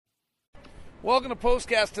Welcome to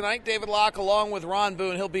Postcast tonight. David Locke along with Ron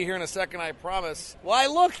Boone. He'll be here in a second, I promise. Why,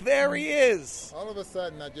 look, there he is. All of a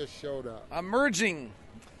sudden, I just showed up. Emerging.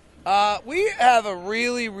 We have a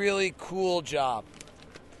really, really cool job.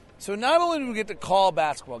 So not only do we get to call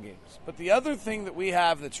basketball games, but the other thing that we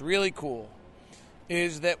have that's really cool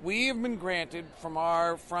is that we have been granted from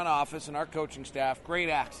our front office and our coaching staff great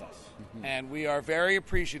access. And we are very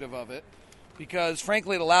appreciative of it because,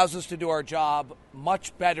 frankly, it allows us to do our job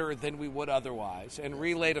much better than we would otherwise and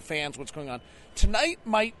relay to fans what's going on. Tonight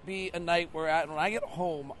might be a night where when I get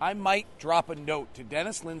home, I might drop a note to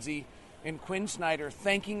Dennis Lindsay and Quinn Snyder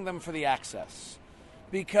thanking them for the access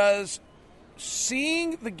because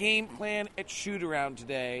seeing the game plan at shoot-around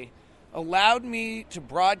today allowed me to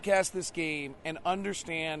broadcast this game and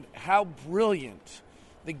understand how brilliant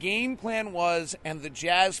the game plan was and the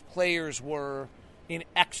Jazz players were in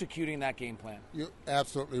executing that game plan. You're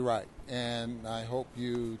absolutely right, and I hope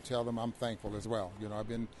you tell them I'm thankful as well. You know, I've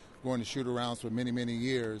been going to shoot-arounds for many, many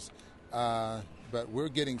years, but we're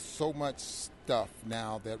getting so much stuff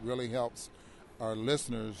now that really helps our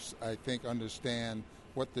listeners, I think, understand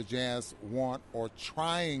what the Jazz want or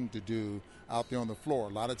trying to do out there on the floor.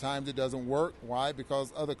 A lot of times it doesn't work. Why?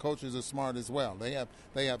 Because other coaches are smart as well. They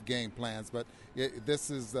have game plans, but this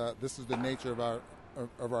is the nature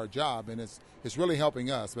of our job, and it's really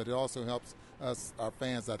helping us, but it also helps us, our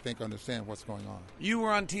fans, I think, understand what's going on. You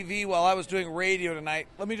were on TV while I was doing radio tonight.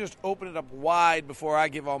 Let me just open it up wide before I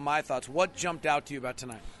give all my thoughts. What jumped out to you about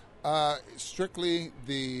tonight? Strictly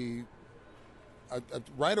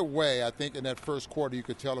right away, I think in that first quarter you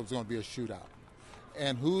could tell it was going to be a shootout.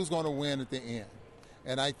 And who's going to win at the end?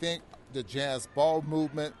 And I think the Jazz ball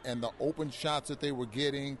movement and the open shots that they were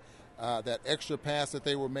getting, that extra pass that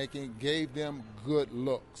they were making, gave them good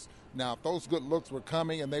looks. Now, if those good looks were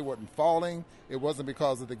coming and they weren't falling, it wasn't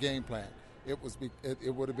because of the game plan. It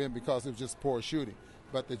would have been because it was just poor shooting.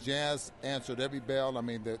 But the Jazz answered every bell. I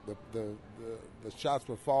mean, the shots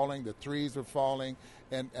were falling, the threes were falling,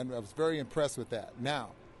 and I was very impressed with that.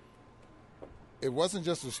 Now, it wasn't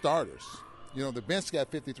just the starters. You know, the bench got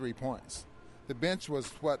 53 points. The bench was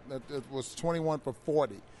it was 21 for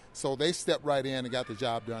 40. So they stepped right in and got the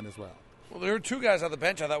job done as well. Well, there were two guys on the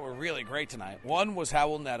bench I thought were really great tonight. One was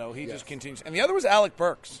Howell Neto. He just continues. And the other was Alec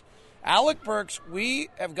Burks. Alec Burks, we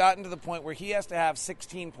have gotten to the point where he has to have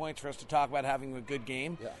 16 points for us to talk about having a good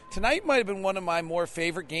game. Yeah. Tonight might have been one of my more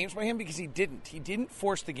favorite games by him because he didn't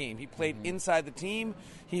force the game. He played inside the team.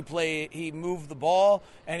 He moved the ball,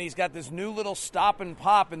 and he's got this new little stop and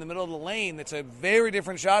pop in the middle of the lane that's a very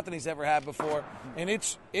different shot than he's ever had before. And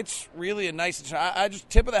it's really a nice shot. I just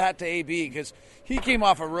tip of the hat to AB because he came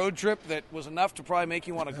off a road trip that was enough to probably make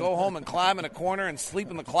you want to go home and climb in a corner and sleep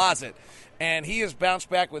in the closet. And he has bounced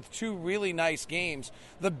back with two really nice games.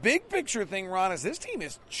 The big picture thing, Ron, is this team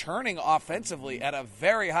is churning offensively at a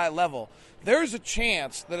very high level. There's a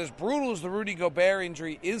chance that as brutal as the Rudy Gobert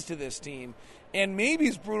injury is to this team, and maybe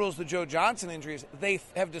as brutal as the Joe Johnson injuries, they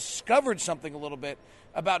have discovered something a little bit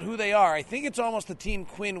about who they are. I think it's almost the team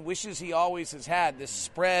Quinn wishes he always has had, this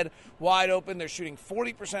spread wide open. They're shooting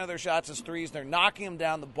 40% of their shots as threes. They're knocking them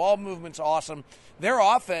down. The ball movement's awesome. Their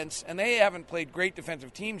offense, and they haven't played great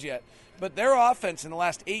defensive teams yet, but their offense in the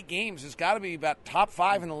last 8 games has got to be about top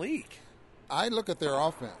 5 in the league. I look at their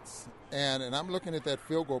offense, and I'm looking at that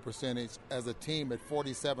field goal percentage as a team at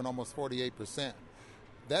 47, almost 48%.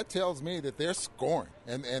 That tells me that they're scoring,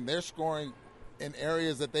 and they're scoring in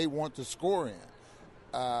areas that they want to score in.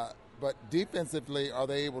 But defensively, are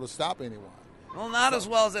they able to stop anyone? Well, not as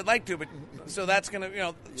well as they'd like to, but so that's going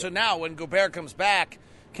to, so now when Gobert comes back,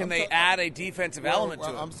 can they add a defensive element to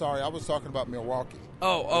it? I'm sorry, I was talking about Milwaukee.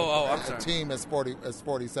 I'm sorry. A team is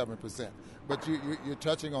 47%. But you're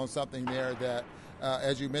touching on something there that,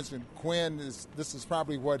 as you mentioned, Quinn, this is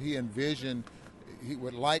probably what he envisioned he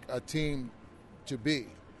would like a team to be.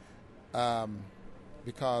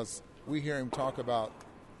 Because we hear him talk about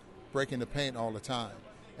breaking the paint all the time.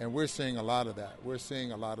 And we're seeing a lot of that. We're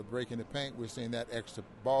seeing a lot of breaking the paint. We're seeing that extra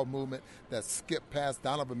ball movement, that skip pass.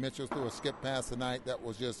 Donovan Mitchell threw a skip pass tonight that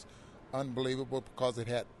was just unbelievable because it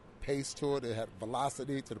had pace to it. It had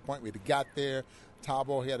velocity to the point where he got there.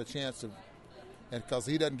 Thabo, he had a chance to, and because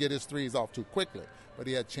he doesn't get his threes off too quickly, but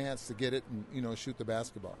he had a chance to get it and, shoot the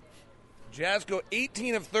basketball. Jazz go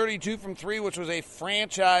 18 of 32 from 3, which was a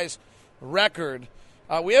franchise record.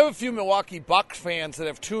 We have a few Milwaukee Bucks fans that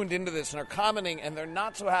have tuned into this and are commenting, and they're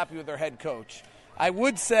not so happy with their head coach. I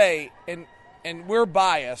would say, and we're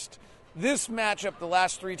biased, this matchup, the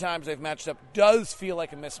last 3 times they've matched up, does feel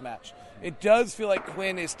like a mismatch. It does feel like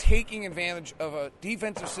Quinn is taking advantage of a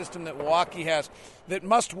defensive system that Milwaukee has that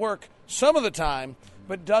must work some of the time,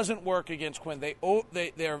 but doesn't work against Quinn.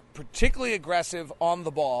 They're particularly aggressive on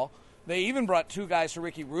the ball. They even brought two guys to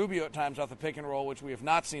Ricky Rubio at times off the pick and roll, which we have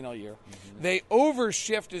not seen all year. Mm-hmm. They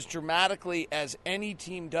overshift as dramatically as any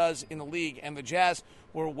team does in the league, and the Jazz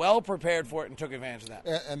were well prepared for it and took advantage of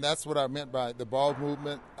that. And that's what I meant by the ball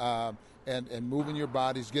movement and moving your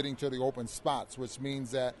bodies, getting to the open spots, which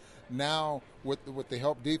means that now with the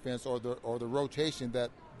help defense or the rotation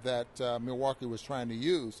that Milwaukee was trying to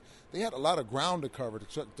use, they had a lot of ground to cover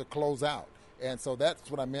to close out. And so that's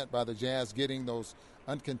what I meant by the Jazz getting those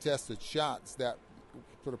uncontested shots that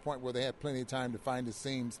to the point where they had plenty of time to find the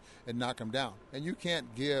seams and knock them down. And you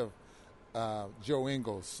can't give Joe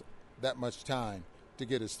Ingles that much time to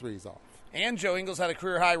get his threes off. And Joe Ingles had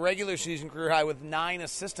a regular season career high with 9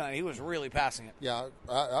 assists tonight. He was really passing it. Yeah,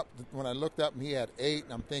 when I looked up and he had 8,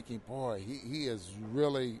 and I'm thinking, boy, he is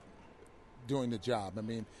really doing the job. I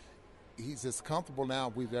mean, he's as comfortable now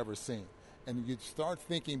as we've ever seen. And you start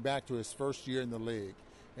thinking back to his first year in the league,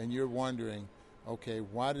 and you're wondering, okay,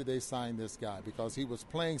 why did they sign this guy? Because he was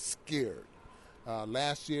playing scared.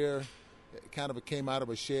 Last year, it kind of came out of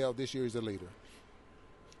a shell. This year, he's a leader.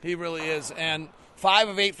 He really is. And 5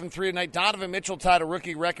 of 8 from 3 tonight. Donovan Mitchell tied a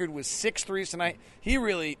rookie record with 6 threes tonight. He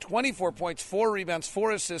really, 24 points, 4 rebounds,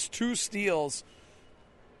 4 assists, 2 steals,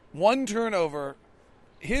 1 turnover.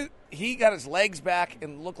 He got his legs back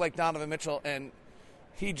and looked like Donovan Mitchell, and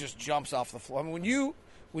he just jumps off the floor. I mean,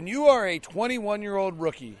 when you are a 21-year-old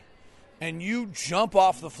rookie and you jump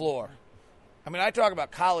off the floor, I mean, I talk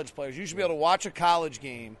about college players. You should be able to watch a college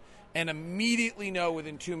game and immediately know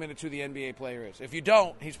within 2 minutes who the NBA player is. If you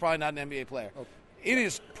don't, he's probably not an NBA player. Okay. It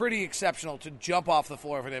is pretty exceptional to jump off the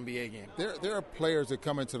floor of an NBA game. There are players that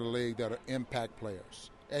come into the league that are impact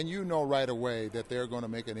players, and you know right away that they're going to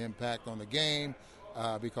make an impact on the game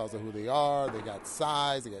because of who they are. They got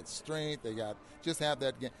size, they got strength, just have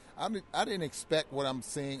that game. I didn't expect what I'm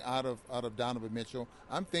seeing out of Donovan Mitchell.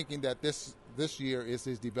 I'm thinking that this year is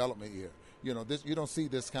his development year. You know, you don't see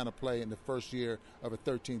this kind of play in the first year of a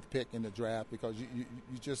 13th pick in the draft because he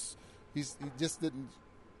just didn't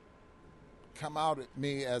come out at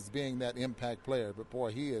me as being that impact player. But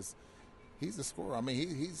boy, he's a scorer. I mean,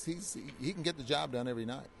 he can get the job done every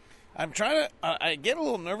night. I'm trying to I get a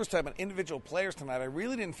little nervous talking about individual players tonight. I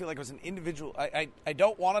really didn't feel like it was an individual. I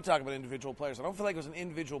don't want to talk about individual players. I don't feel like it was an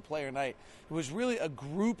individual player night. It was really a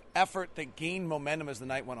group effort that gained momentum as the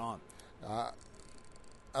night went on. I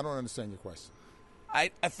don't understand your question. I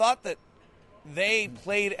thought that they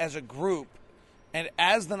played as a group, and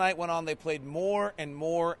as the night went on, they played more and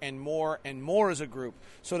more and more and more as a group.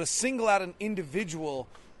 So to single out an individual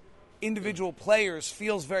players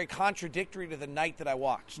feels very contradictory to the night that I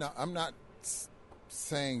watched. Now, I'm not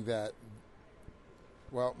saying that,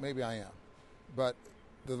 well, maybe I am, but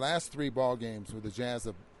the last 3 ball games where the Jazz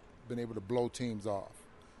have been able to blow teams off,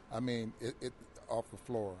 I mean, it off the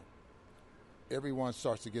floor, everyone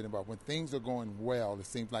starts to get involved. When things are going well, it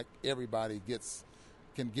seems like everybody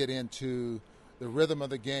can get into the rhythm of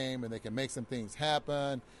the game and they can make some things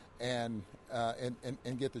happen and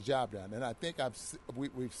get the job done. And I think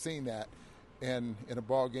we've seen that in a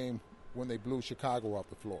ball game when they blew Chicago off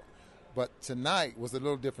the floor. But tonight was a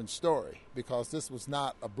little different story because this was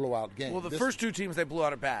not a blowout game. Well, the first 2 teams they blew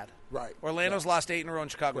out are bad. Right. Orlando's lost 8 in a row and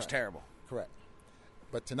Chicago's terrible. Correct.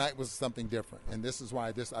 But tonight was something different, and this is why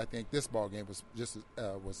I think this ball game was just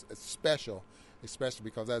was special, especially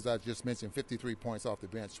because, as I just mentioned, 53 points off the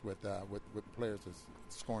bench with players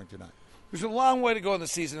scoring tonight. There's a long way to go in the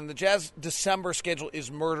season, and the Jazz December schedule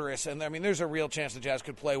is murderous. And I mean, there's a real chance the Jazz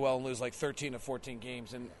could play well and lose like 13 to 14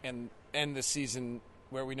 games and end the season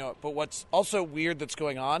where we know it. But what's also weird that's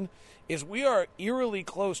going on is we are eerily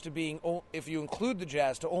close to being, if you include the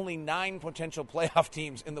Jazz, to only 9 potential playoff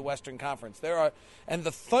teams in the Western Conference. And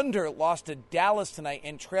the Thunder lost to Dallas tonight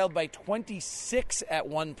and trailed by 26 at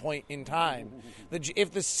one point in time.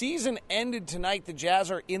 If the season ended tonight, the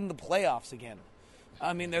Jazz are in the playoffs again.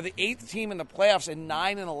 I mean, they're the 8th team in the playoffs at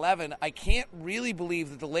 9-11. I can't really believe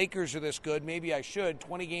that the Lakers are this good. Maybe I should.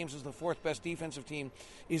 20 games as the 4th best defensive team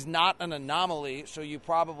is not an anomaly, so you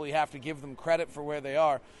probably have to give them credit for where they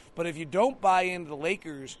are. But if you don't buy into the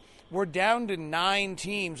Lakers, we're down to 9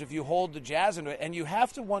 teams if you hold the Jazz into it. And you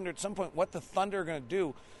have to wonder at some point what the Thunder are going to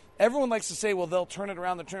do. Everyone likes to say, well, they'll turn it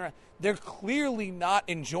around, They're clearly not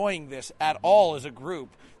enjoying this at all as a group.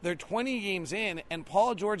 They're 20 games in, and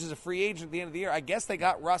Paul George is a free agent at the end of the year. I guess they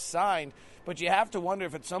got Russ signed, but you have to wonder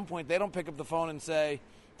if at some point they don't pick up the phone and say,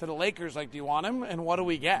 to the Lakers, like, do you want him, and what do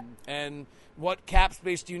we get? And what cap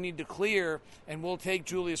space do you need to clear? And we'll take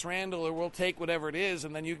Julius Randle, or we'll take whatever it is,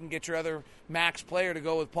 and then you can get your other max player to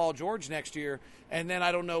go with Paul George next year. And then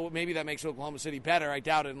I don't know, maybe that makes Oklahoma City better. I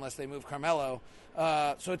doubt it unless they move Carmelo.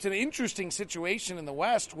 So it's an interesting situation in the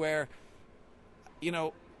West where,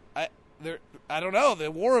 I don't know.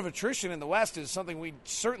 The war of attrition in the West is something we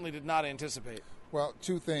certainly did not anticipate. Well,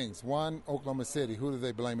 two things. One, Oklahoma City. Who do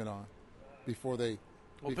they blame it on before they?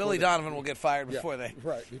 Well, Billy Donovan will get fired before they.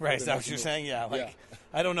 Right. Right. Is that what you're saying? Yeah.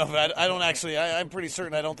 I don't know if I don't actually. I'm pretty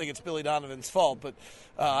certain I don't think it's Billy Donovan's fault, but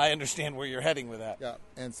I understand where you're heading with that. Yeah.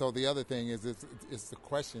 And so the other thing is, it's the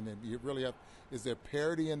question, and you really have: is there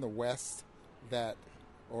parity in the West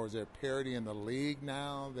or is there parity in the league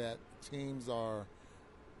now that teams are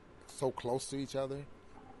so close to each other?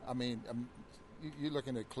 I mean, you're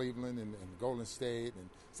looking at Cleveland and Golden State and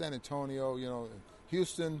San Antonio, and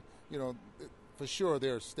Houston, for sure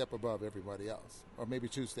they're a step above everybody else, or maybe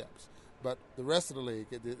two steps. But the rest of the league,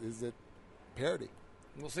 is it parity?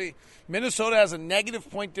 We'll see. Minnesota has a negative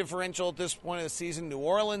point differential at this point of the season. New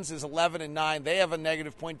Orleans is 11-9. They have a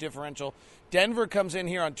negative point differential. Denver comes in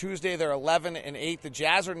here on Tuesday. They're 11-8. The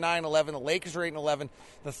Jazz are 9-11. The Lakers are 8-11.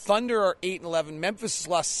 The Thunder are 8-11. Memphis has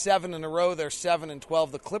lost 7 in a row. They're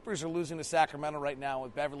 7-12. The Clippers are losing to Sacramento right now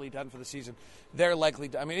with Beverly done for the season. They're likely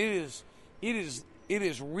to. I mean, it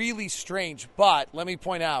is really strange. But let me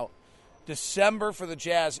point out, December for the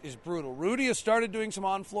Jazz is brutal. Rudy has started doing some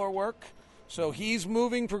on-floor work. So he's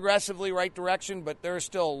moving progressively right direction, but there's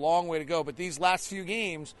still a long way to go. But these last few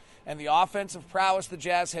games and the offensive prowess the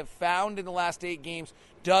Jazz have found in the last 8 games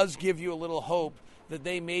does give you a little hope that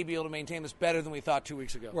they may be able to maintain this better than we thought 2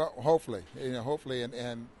 weeks ago. Well, hopefully,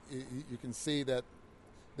 and you can see that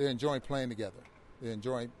they're enjoying playing together. They're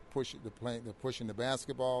enjoying pushing the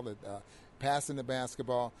basketball, passing the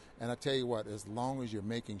basketball. And I tell you what, as long as you're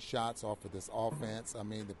making shots off of this offense, I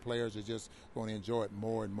mean, the players are just going to enjoy it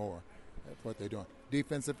more and more. That's what they're doing.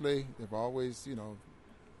 Defensively, they've always,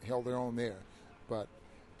 held their own there. But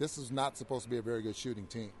this is not supposed to be a very good shooting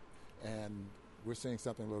team. And we're seeing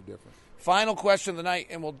something a little different. Final question of the night,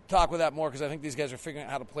 and we'll talk with that more because I think these guys are figuring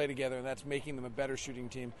out how to play together, and that's making them a better shooting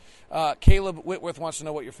team. Caleb Whitworth wants to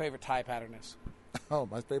know what your favorite tie pattern is. Oh,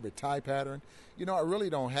 my favorite tie pattern? I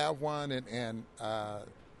really don't have one, and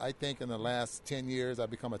I think in the last 10 years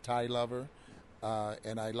I've become a tie lover,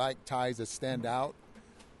 and I like ties that stand out.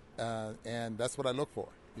 And that's what I look for,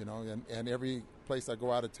 and every place I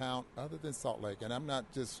go out of town, other than Salt Lake, and I'm not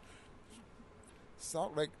just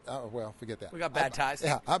Salt Lake. Forget that. We got bad ties.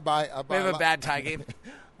 Yeah, I buy. We have a bad tie game.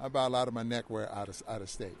 I buy a lot of my neckwear out of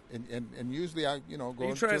state, and usually I go. Are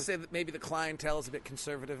you trying to say that maybe the clientele is a bit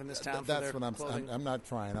conservative in this town? That's what I'm not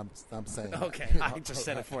trying. I'm saying. Okay, I just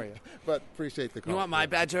said it for you. But appreciate the call. You want my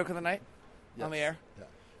bad joke of the night? Yes. On the air? Yeah.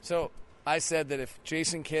 So I said that if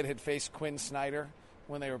Jason Kidd had faced Quinn Snyder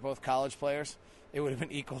when they were both college players, it would have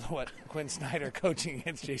been equal to what Quinn Snyder coaching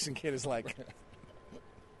against Jason Kidd is like.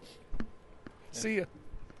 See ya.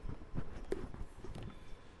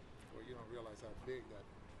 Well, you don't realize how big that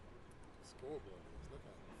scoreboard is. Look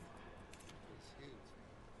at it. It's huge.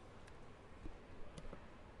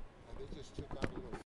 And they just took out a little